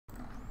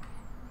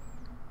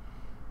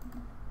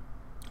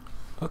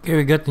Okay,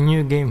 we got the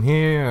new game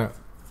here.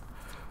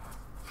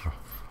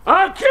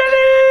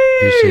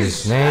 Achilles! This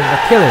is named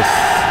Achilles.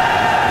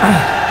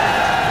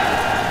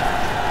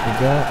 We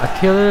got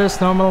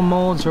Achilles, normal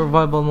mode,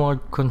 survival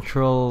mode,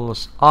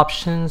 controls,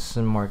 options,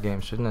 and more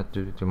games. We're not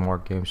doing the more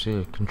games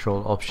here.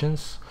 Control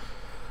options.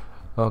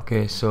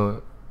 Okay,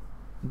 so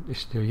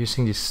they're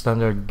using this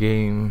standard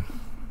game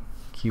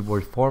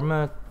keyboard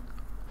format.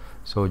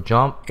 So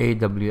jump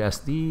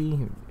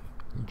AWSD,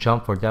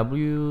 jump for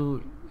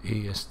W,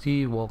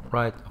 ASD, walk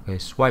right. Okay,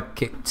 swipe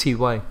kick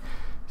TY,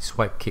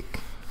 swipe kick.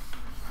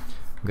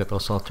 We got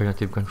also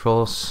alternative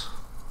controls.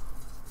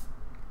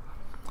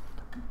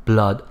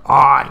 Blood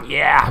on,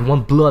 yeah, I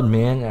want blood,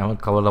 man. I want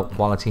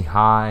quality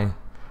high.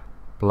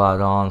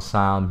 Blood on,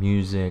 sound,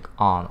 music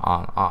on.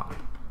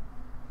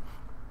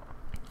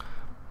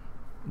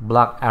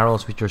 Block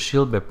arrows with your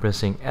shield by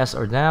pressing S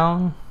or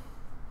down.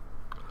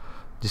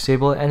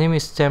 Disable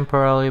enemies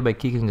temporarily by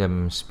kicking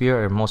them.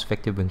 Spear are most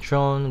effective when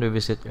thrown.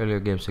 Revisit earlier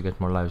games to get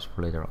more lives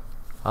for later on.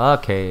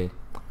 Okay.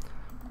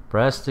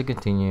 Press to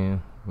continue.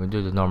 We'll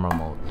do the normal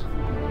mode.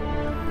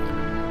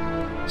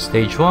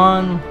 Stage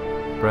 1.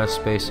 Press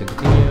space to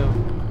continue.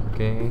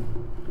 Okay.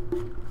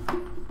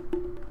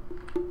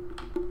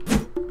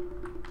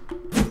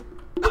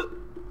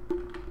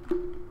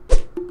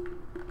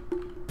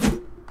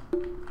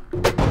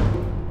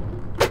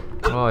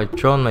 Oh, I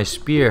thrown my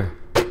spear.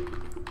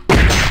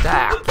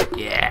 Attack!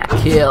 Yeah!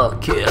 Kill!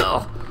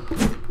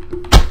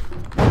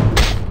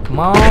 Come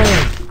on!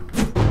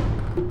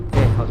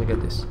 Okay, how to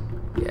get this?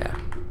 Yeah.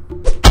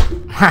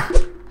 Ha!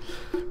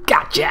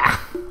 Gotcha!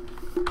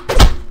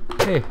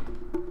 Hey!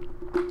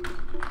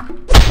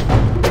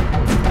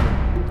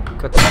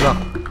 Cut the block,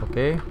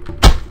 okay?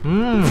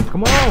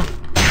 Come on!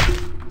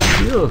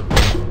 Kill!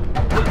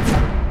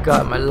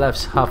 Got my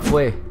life's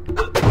halfway.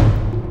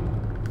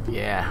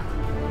 Yeah.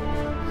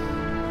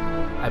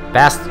 I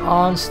passed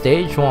on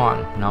stage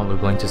 1. Now we're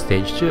going to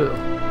stage 2.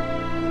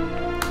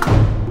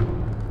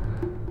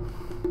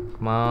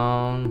 Come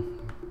on.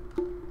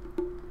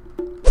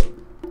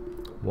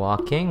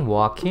 Walking.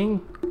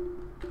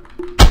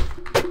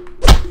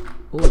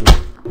 Ooh.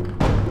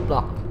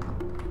 Block.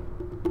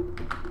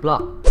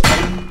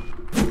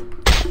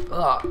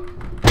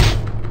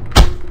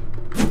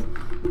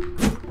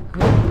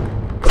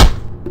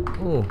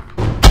 Ooh.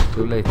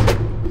 Too late.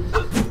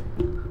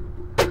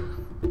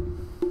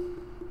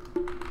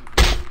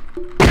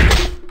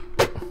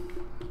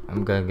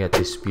 I'm gonna get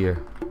this spear.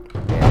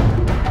 Yeah.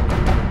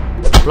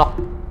 Block.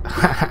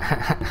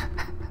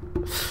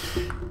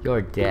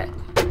 You're dead.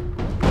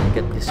 Can I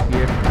get this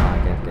spear? No, I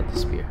can't get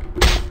this spear.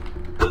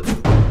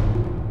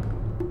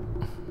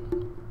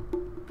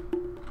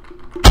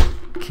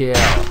 Kill.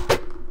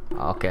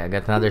 Okay, I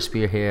got another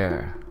spear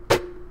here.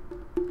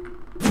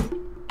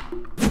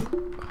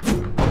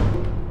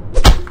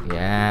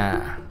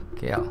 Yeah.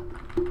 Kill.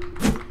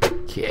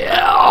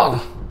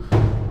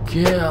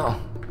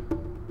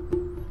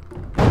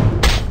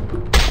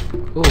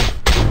 Ooh.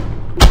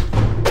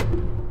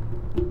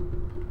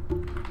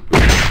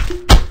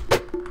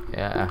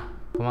 Yeah.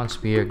 Come on,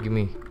 spear. Give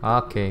me.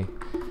 Okay.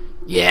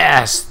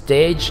 Yeah.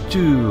 Stage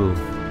 2.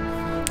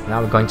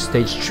 Now we're going to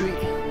stage 3.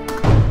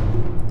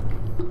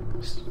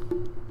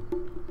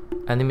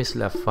 Enemies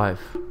left 5.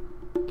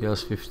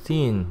 Kills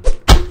 15.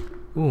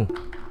 Ooh.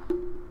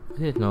 I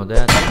didn't know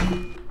that.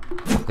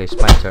 Okay, it's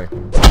my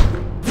turn.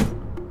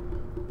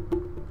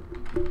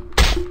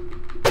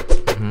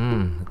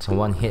 It's a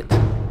one hit.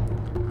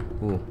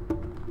 Ooh.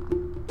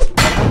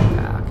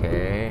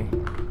 Okay.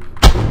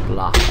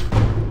 Block.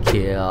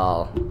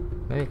 Kill.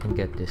 Maybe I can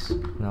get this.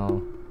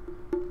 No.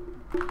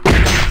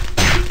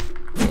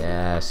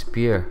 Yeah,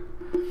 spear.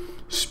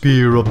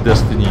 Spear of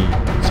destiny.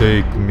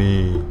 Take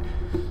me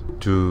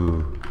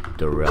to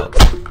the realm.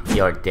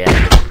 You're dead.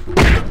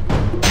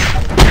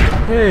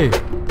 Hey.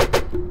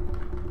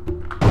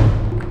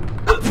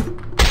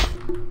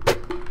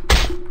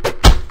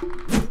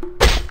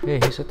 Hey,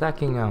 he's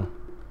attacking now.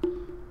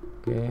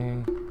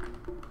 Okay.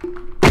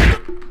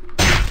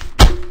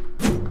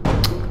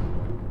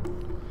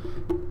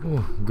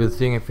 Ooh, good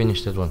thing I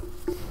finished that one.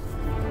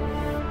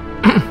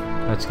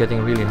 It's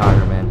getting really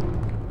harder, man.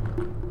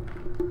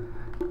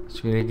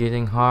 It's really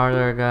getting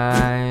harder,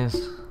 guys.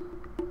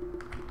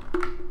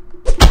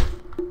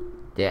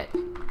 Dead.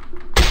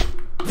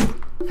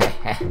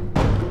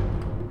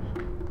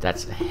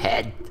 That's a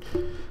head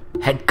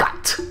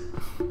cut.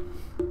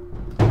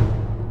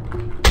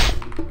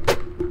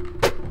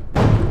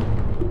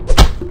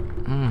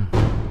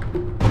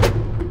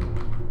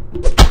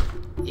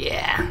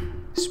 Yeah.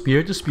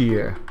 Spear to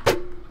spear.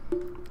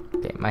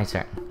 Okay, my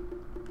turn.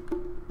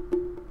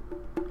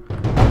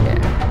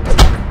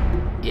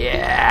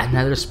 Yeah,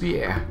 another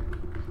spear.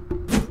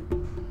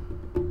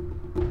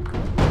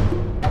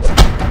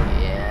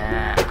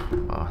 Yeah.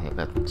 Oh, you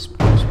got spear.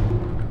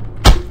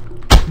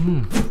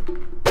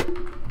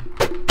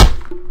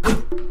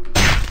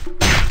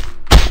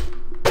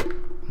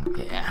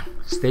 Yeah.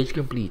 Stage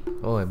complete.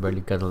 Oh, I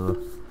barely got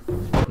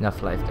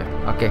enough life there.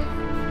 Okay.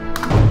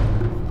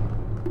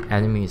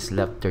 Enemies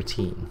left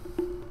 13.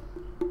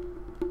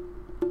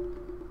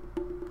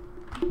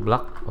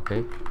 Block.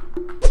 Okay.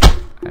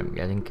 I'm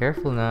getting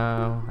careful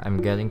now.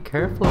 I'm getting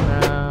careful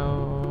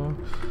now.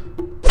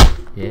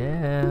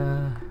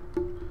 Yeah.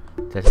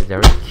 That's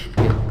Derek.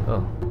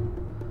 Oh.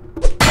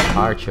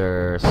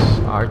 Archers.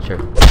 Archer.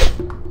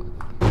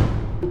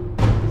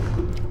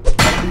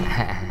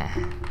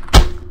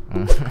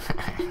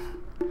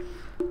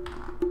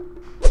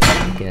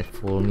 You can't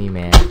fool me,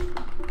 man.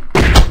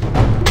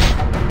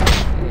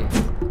 Hey.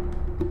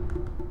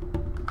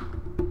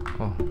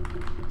 Oh.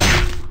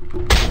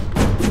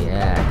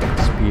 Yeah, I got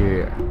a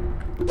spear.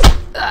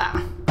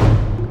 Ah.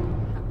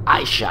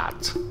 Eye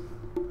shot.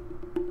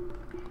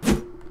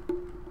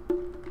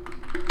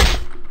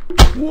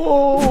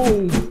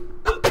 Whoa!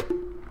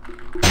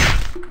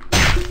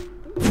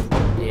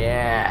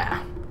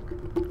 Yeah.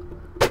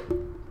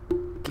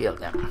 Kill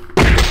them.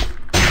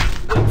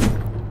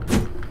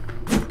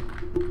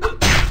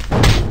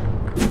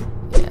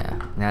 Yeah,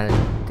 now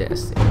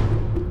this thing.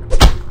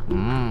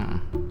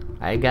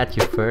 I got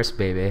you first,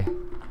 baby.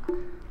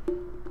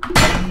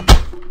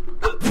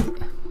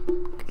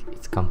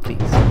 It's complete.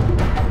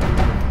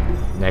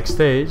 Next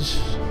stage.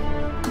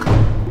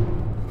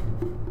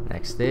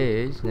 Next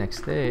stage. Next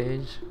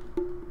stage.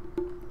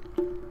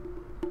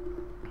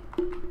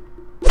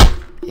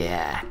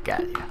 Yeah,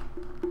 got you.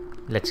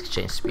 Let's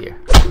exchange spear.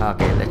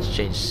 Okay, let's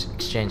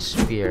exchange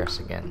spears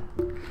again.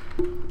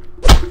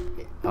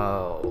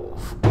 Oh,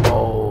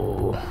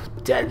 oh,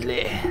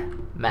 deadly,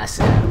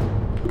 massive.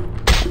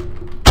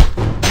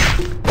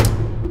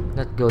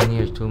 Not go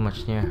near, too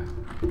much near.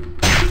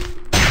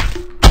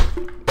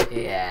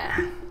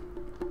 Yeah.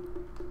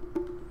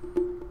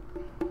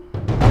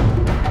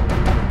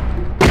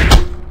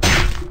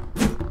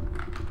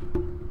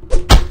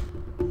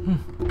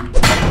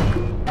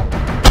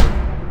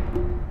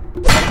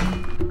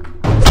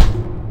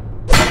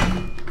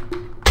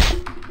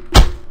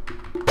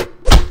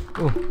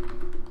 Oh.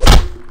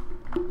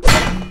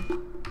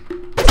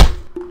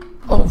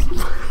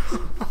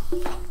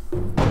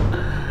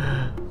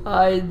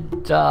 I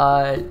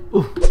died.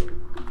 Ooh.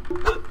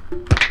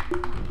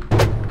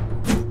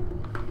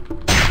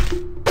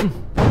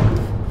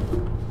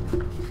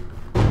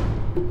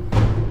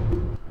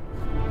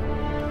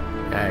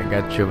 I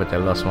got you, but I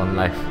lost one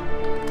life.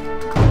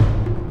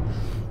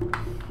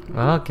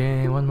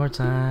 Okay, one more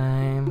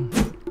time.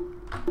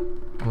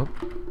 Whoop.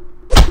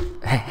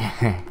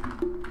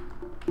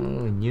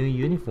 Oh, new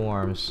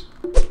uniforms.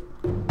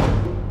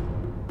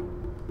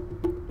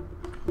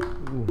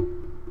 Ooh.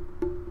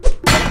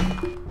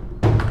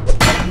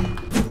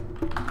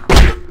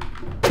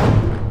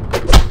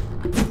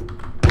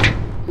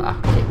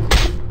 Okay.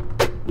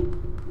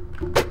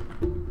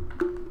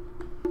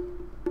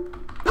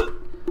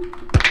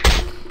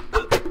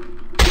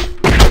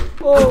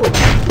 Oh,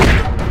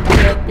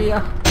 let me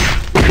out.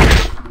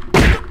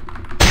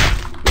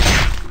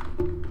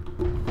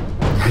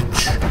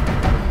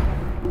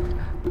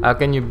 How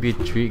can you beat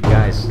 3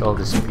 guys with all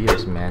the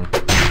spears, man?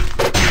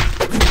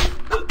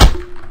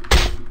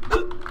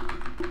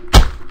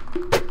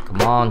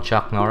 Come on,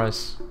 Chuck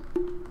Norris.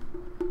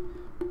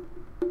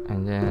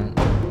 And then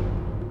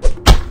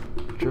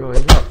throw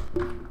it up.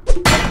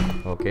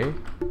 Okay.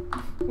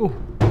 Ooh.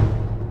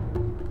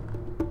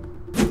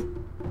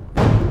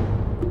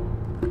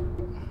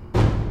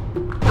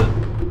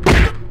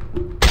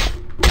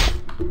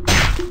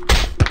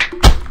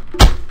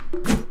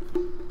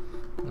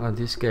 Oh,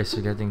 these guys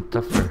are getting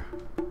tougher.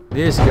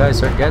 These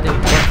guys are getting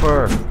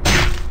tougher.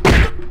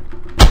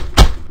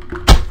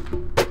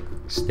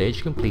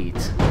 Stage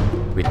complete.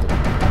 With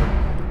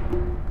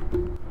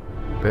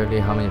barely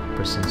how many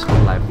percent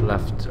of life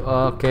left.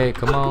 Okay,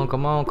 come on,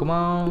 come on, come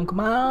on, come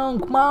on,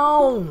 come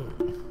on.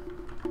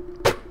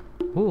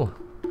 Ooh,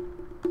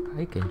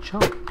 I can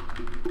jump.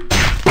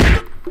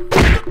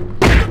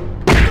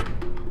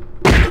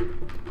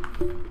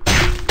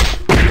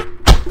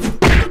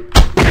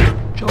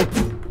 Jump.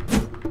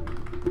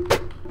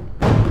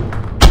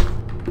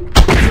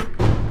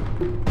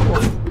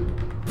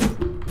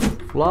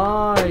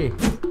 Fly!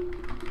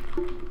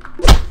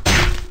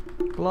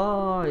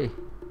 Fly!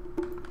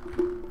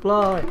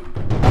 Fly!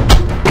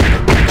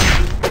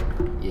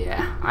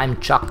 Yeah, I'm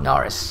Chuck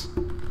Norris.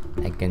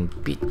 I can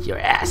beat your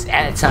ass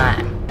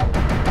anytime.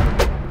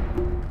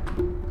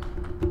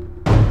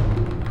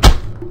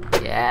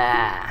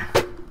 Yeah.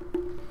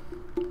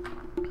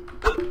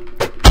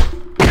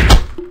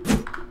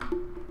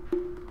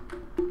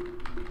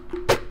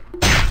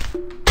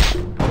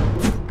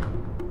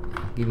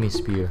 Give me a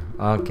spear.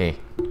 Okay.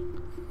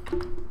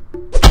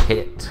 Hit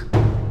it.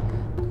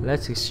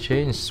 Let's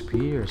exchange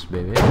spears,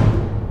 baby.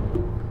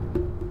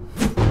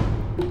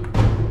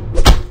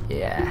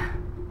 Yeah.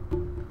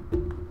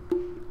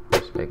 So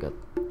I got.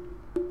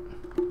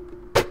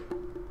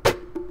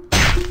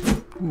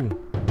 Ooh.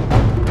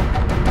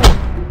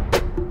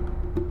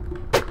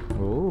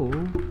 Oh.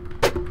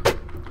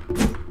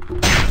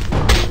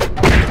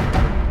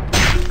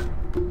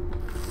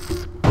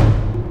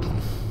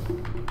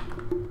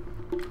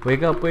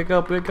 Wake up, wake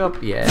up, wake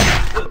up. Yeah.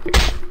 Okay.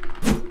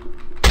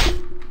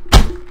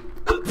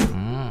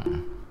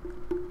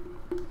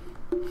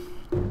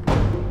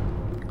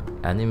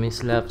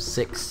 Enemies left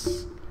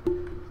 6.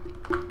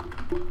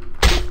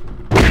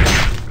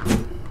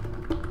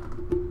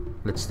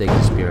 Let's take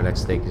the spear.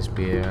 Let's take the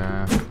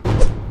spear.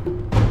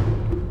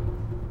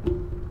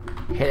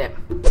 Hit him.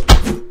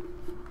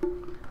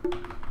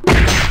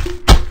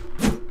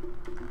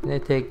 Can I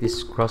take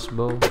this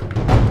crossbow?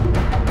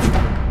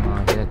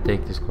 I can't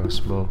take this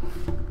crossbow.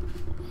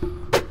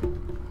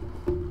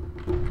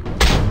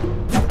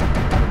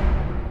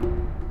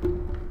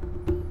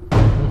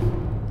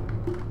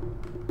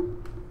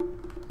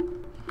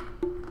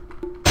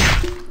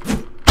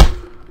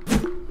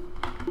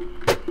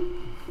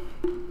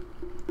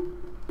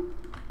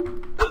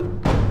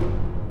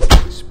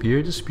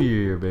 Spear to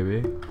spear,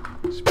 baby.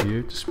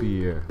 Spear to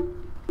spear.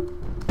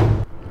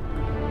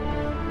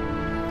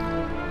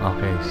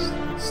 Okay,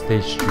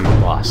 stage 3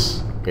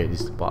 boss. Okay,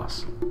 this is the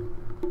boss.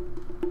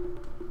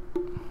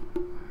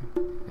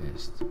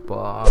 It's the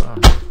boss.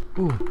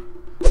 Ooh.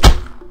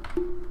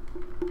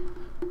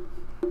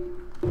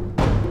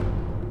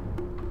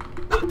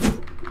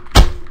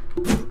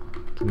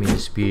 Give me the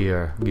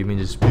spear. Give me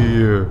the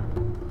spear.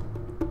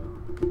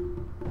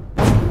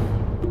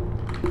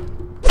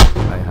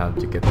 I have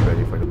to get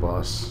ready for the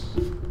boss.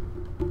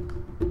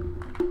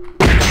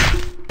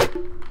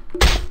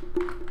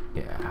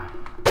 Yeah.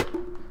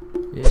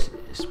 This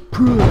is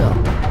brutal.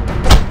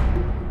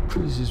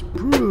 This is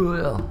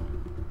brutal.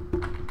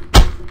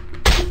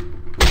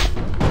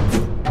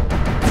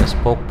 Just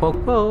poke,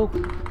 poke, poke.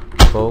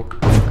 Poke.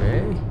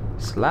 Okay.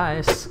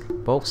 Slice.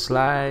 Poke,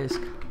 slice.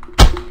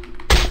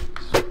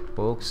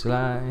 Poke,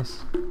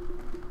 slice.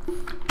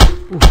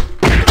 Ooh.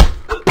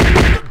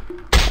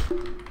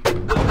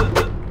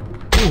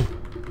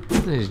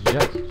 This is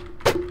Jackie.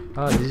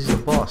 Oh, this is the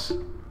boss.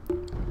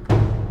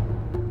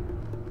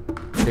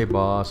 Hey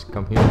boss,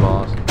 come here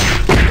boss.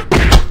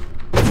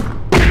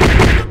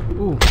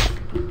 Ooh.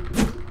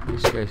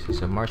 This guy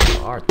is a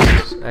martial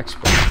arts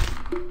expert.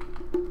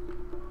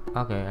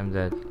 Okay, I'm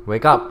dead.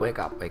 Wake up, wake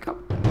up, wake up.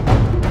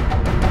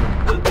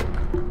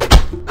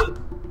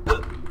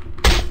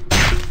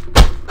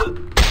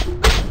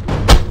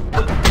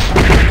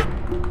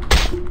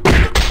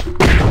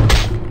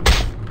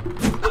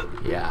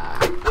 Yeah.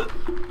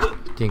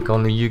 Think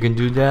only you can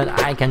do that?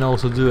 I can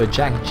also do a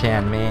Jackie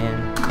Chan,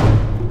 man.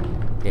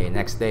 Okay,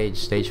 next stage,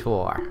 stage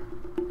 4.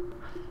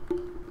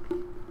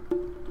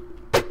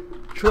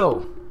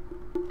 Throw.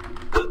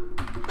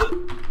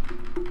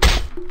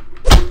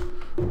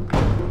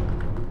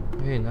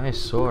 Hey, nice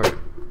sword.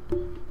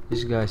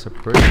 These guys are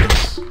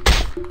Persians.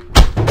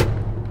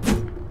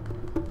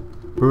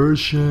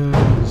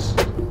 Persians.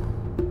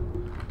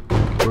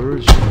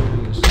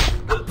 Persians.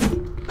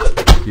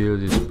 Kill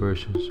these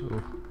Persians.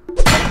 Oh.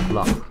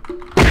 Block.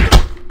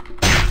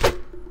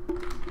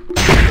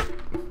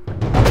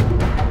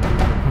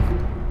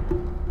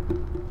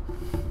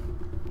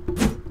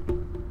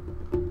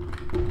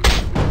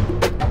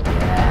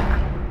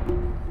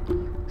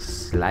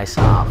 Slice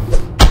off.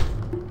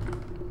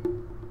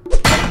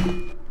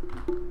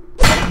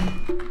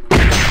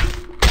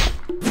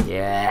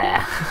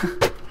 Yeah.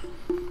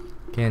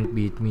 Can't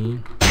beat me.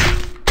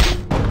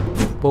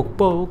 Poke,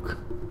 poke.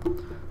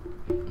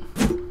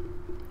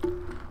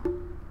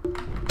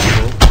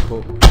 Poke,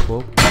 poke,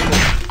 poke, poke.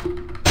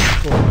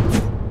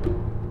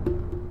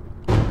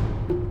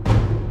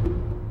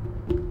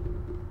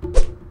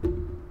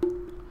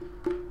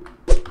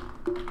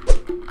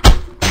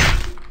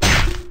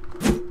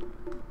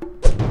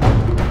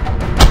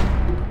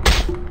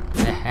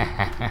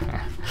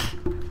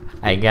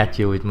 I got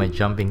you with my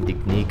jumping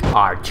technique,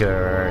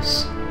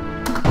 archers.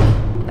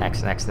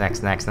 Next, next,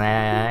 next, next,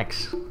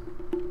 next.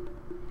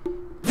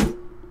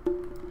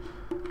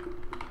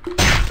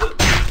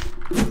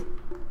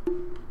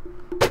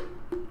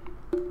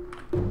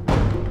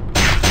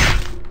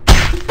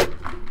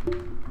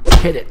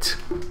 Hit it.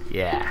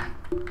 Yeah.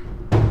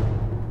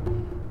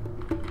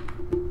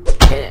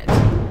 Hit it.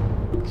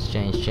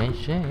 Exchange, exchange,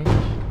 exchange.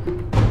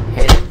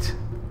 Hit it.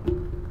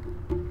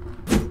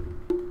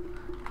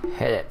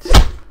 Hit it.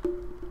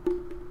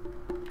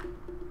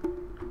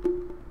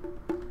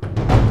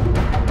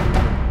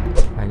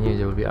 I knew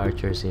there would be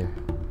archers here.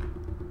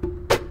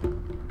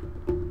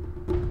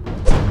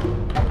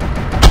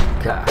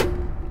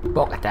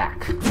 Poke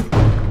attack.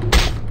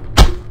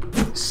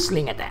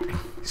 Sling attack.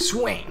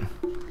 Swing.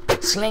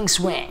 Sling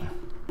swing.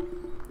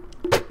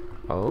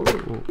 Oh,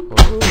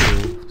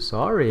 oh,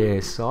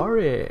 sorry,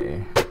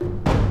 sorry.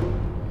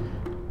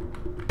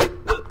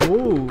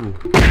 Oh.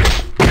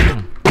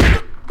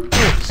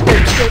 Oh,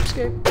 escape, escape,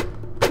 escape.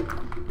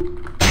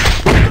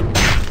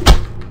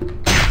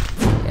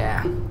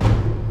 Yeah.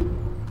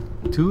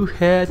 2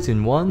 heads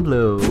in 1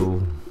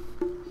 blow.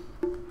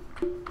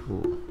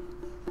 Oh,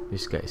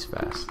 this guy's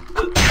fast.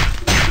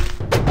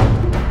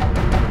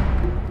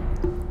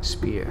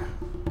 Spear.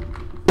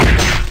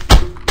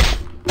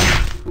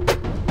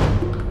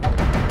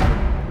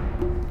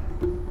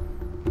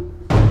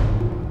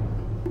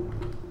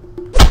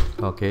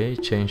 Okay,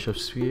 change of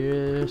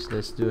spears.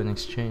 Let's do an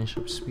exchange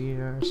of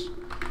spears.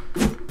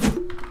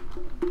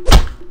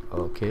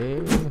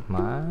 Okay,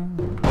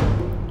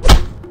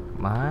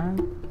 man.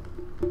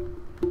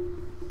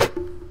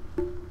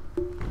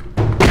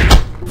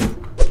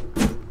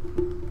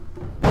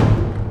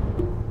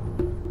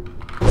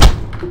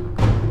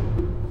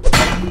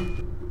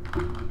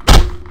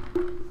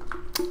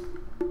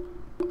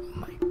 Oh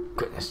my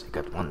goodness, I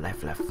got one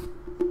life left.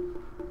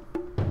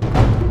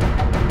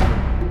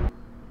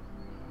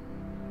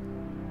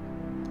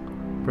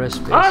 Press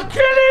space.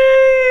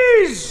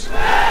 Achilles!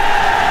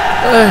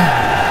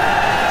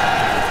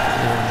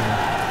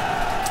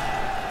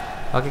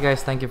 Okay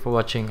guys, thank you for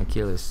watching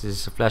Achilles. This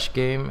is a flash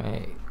game.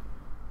 I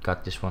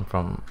got this one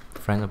from a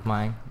friend of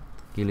mine,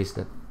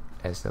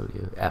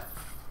 Achilles.swf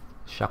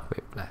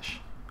Shockwave Flash.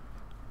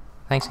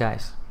 Thanks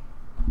guys.